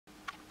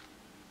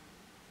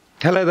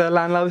Hello there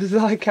landlord, this is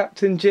I,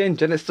 Captain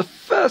Ginge, and it's the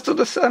 1st of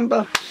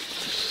December.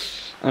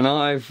 And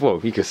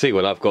well, you can see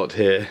what I've got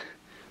here.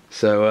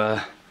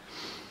 So,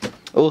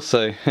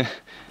 also, a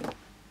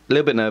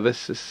little bit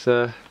nervous. It's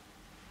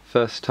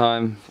first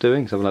time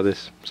doing something like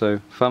this.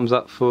 So, thumbs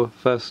up for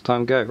first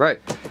time go. Right,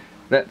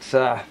 let's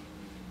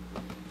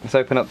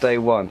open up day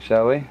one,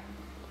 shall we?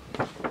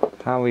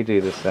 How we do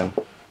this then?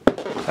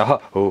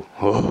 Oh,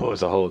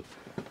 there's a hole.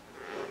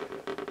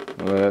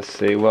 Well, let's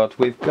see what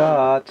we've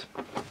got.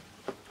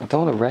 I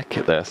don't want to wreck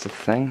it, that's the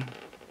thing.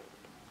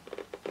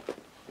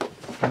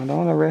 I don't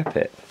want to rip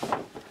it.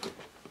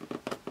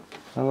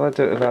 How do I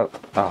do it without...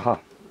 Aha.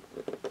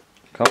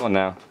 Come on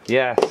now.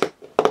 Yes.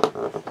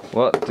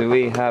 What do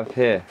we have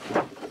here?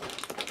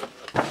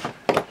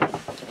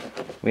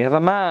 We have a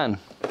man.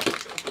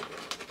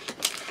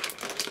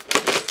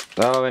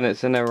 Oh, and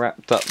it's in a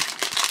wrapped up...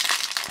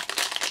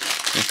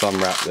 Let's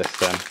unwrap this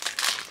then.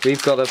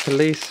 We've got a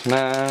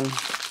policeman.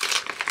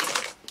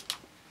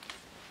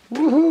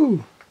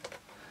 Woohoo!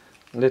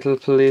 Little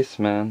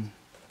policeman.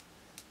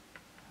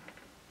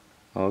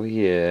 Oh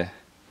yeah.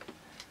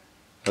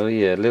 Oh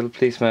yeah, little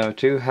policeman with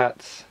 2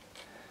 hats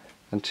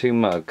and 2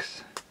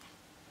 mugs.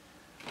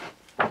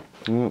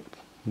 Ooh,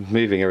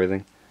 moving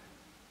everything.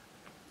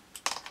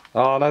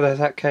 Oh no, the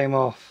hat came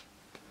off.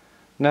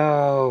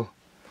 No.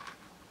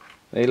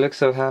 He looks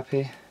so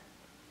happy.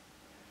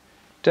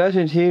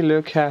 Doesn't he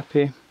look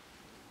happy?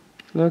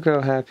 Look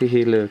how happy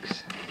he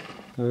looks.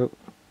 Oh,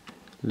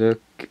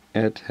 look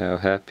at how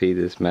happy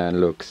this man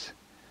looks.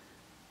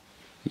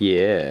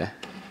 Yeah.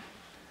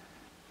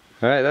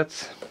 Alright,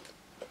 that's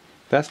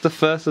the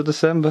 1st of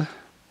December.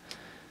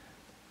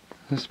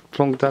 Let's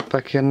plonk that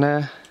back in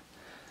there.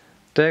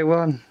 Day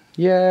one.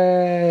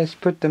 Yes,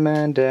 put the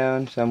man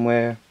down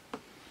somewhere.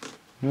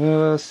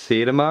 We'll see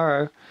you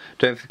tomorrow.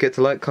 Don't forget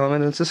to like,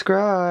 comment and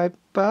subscribe.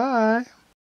 Bye.